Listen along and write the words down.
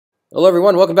Hello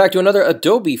everyone, welcome back to another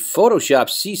Adobe Photoshop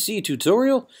CC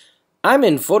tutorial. I'm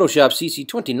in Photoshop CC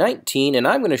 2019 and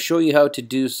I'm going to show you how to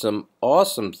do some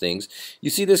awesome things. You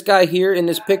see this guy here in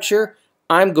this picture?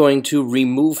 I'm going to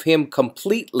remove him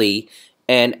completely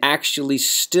and actually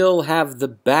still have the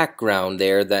background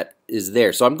there that is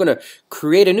there. So I'm going to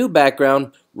create a new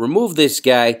background, remove this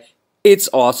guy. It's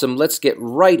awesome. Let's get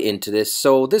right into this.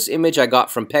 So this image I got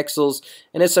from Pexels,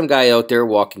 and it's some guy out there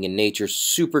walking in nature.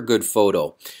 Super good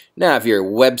photo. Now, if you're a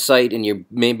website and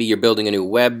maybe you're building a new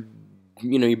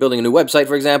you're building a new website,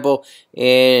 for example,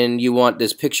 and you want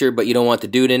this picture, but you don't want the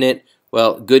dude in it.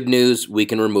 Well, good news, we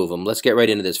can remove them. Let's get right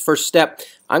into this. First step,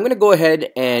 I'm going to go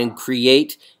ahead and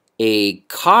create a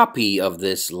copy of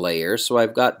this layer. So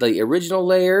I've got the original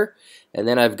layer, and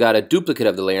then I've got a duplicate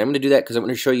of the layer. I'm going to do that because I'm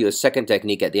going to show you a second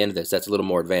technique at the end of this. That's a little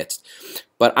more advanced.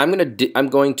 But I'm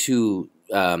going to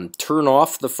turn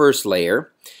off the first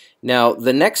layer. Now,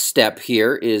 the next step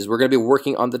here is we're going to be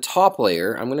working on the top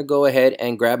layer. I'm going to go ahead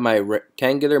and grab my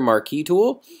rectangular marquee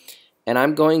tool, and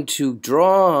I'm going to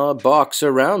draw a box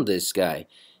around this guy.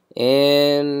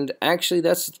 And actually,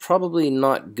 that's probably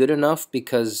not good enough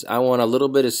because I want a little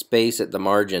bit of space at the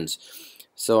margins.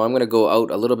 So I'm going to go out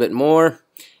a little bit more,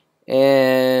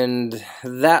 and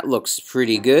that looks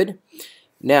pretty good.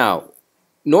 Now,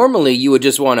 normally you would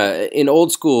just want to, in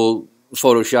old school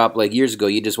Photoshop, like years ago,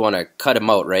 you just want to cut them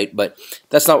out, right? But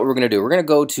that's not what we're going to do. We're going to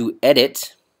go to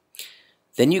Edit,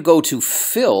 then you go to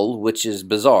Fill, which is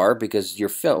bizarre because your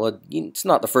fill, it's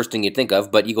not the first thing you think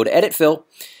of, but you go to Edit, Fill,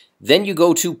 then you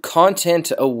go to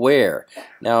Content Aware.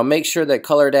 Now make sure that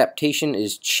color adaptation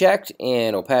is checked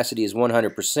and opacity is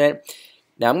 100%.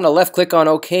 Now I'm going to left click on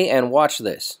OK and watch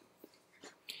this.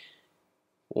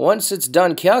 Once it's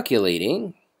done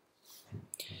calculating,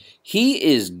 he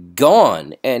is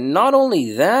gone, and not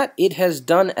only that, it has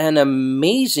done an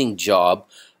amazing job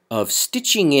of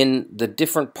stitching in the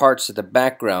different parts of the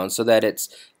background so that it's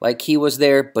like he was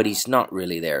there, but he's not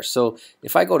really there. So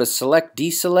if I go to Select,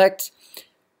 Deselect,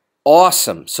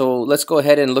 awesome. So let's go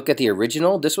ahead and look at the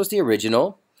original. This was the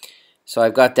original. So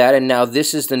I've got that, and now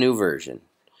this is the new version.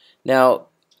 Now,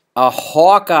 a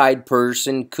hawk-eyed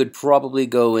person could probably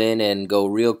go in and go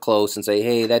real close and say,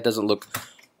 hey, that doesn't look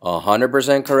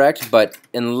 100% correct, but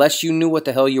unless you knew what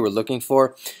the hell you were looking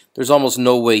for, there's almost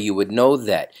no way you would know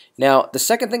that. Now, the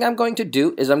second thing I'm going to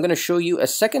do is I'm going to show you a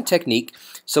second technique.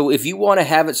 So if you want to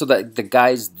have it so that the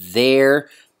guy's there,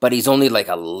 but he's only like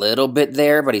a little bit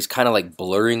there, but he's kind of like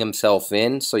blurring himself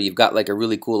in, so you've got like a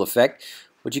really cool effect,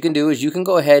 what you can do is you can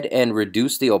go ahead and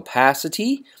reduce the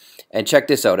opacity, and check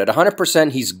this out. At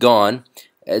 100% he's gone,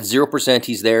 at 0%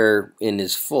 he's there in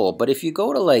his full, but if you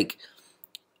go to like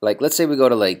let's say we go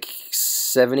to like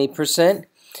 70%,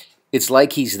 it's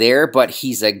like he's there, but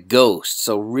he's a ghost.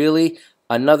 So really,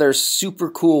 another super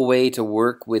cool way to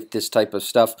work with this type of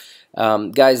stuff.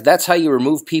 Guys, that's how you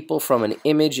remove people from an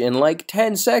image in like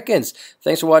 10 seconds.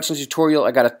 Thanks for watching this tutorial.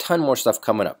 I got a ton more stuff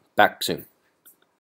coming up. Back soon.